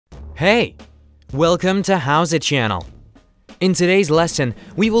Hey! Welcome to How's It channel. In today's lesson,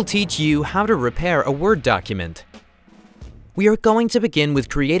 we will teach you how to repair a Word document. We are going to begin with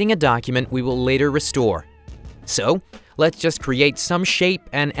creating a document we will later restore. So, let's just create some shape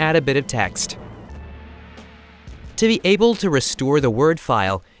and add a bit of text. To be able to restore the Word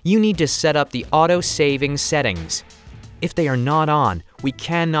file, you need to set up the auto-saving settings. If they are not on, we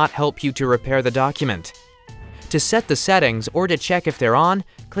cannot help you to repair the document. To set the settings or to check if they're on,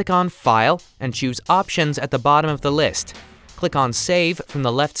 click on File and choose Options at the bottom of the list. Click on Save from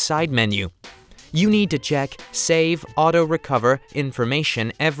the left side menu. You need to check Save AutoRecover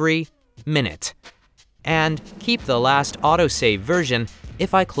information every minute. And keep the last autosave version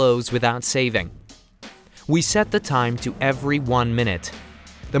if I close without saving. We set the time to every 1 minute.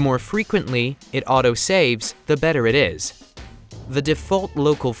 The more frequently it autosaves, the better it is. The default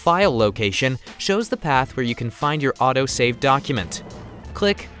local file location shows the path where you can find your autosave document.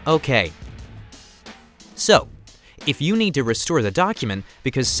 Click OK. So, if you need to restore the document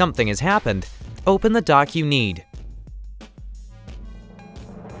because something has happened, open the doc you need.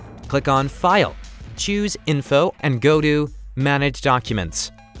 Click on File, choose Info and go to Manage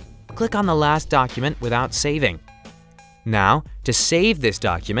Documents. Click on the last document without saving. Now, to save this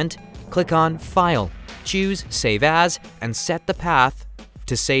document, click on File, choose Save As, and set the path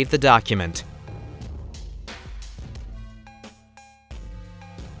to save the document.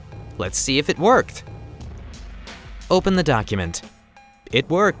 Let's see if it worked. Open the document. It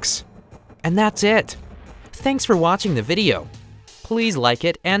works. And that's it. Thanks for watching the video. Please like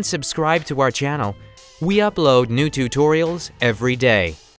it and subscribe to our channel. We upload new tutorials every day.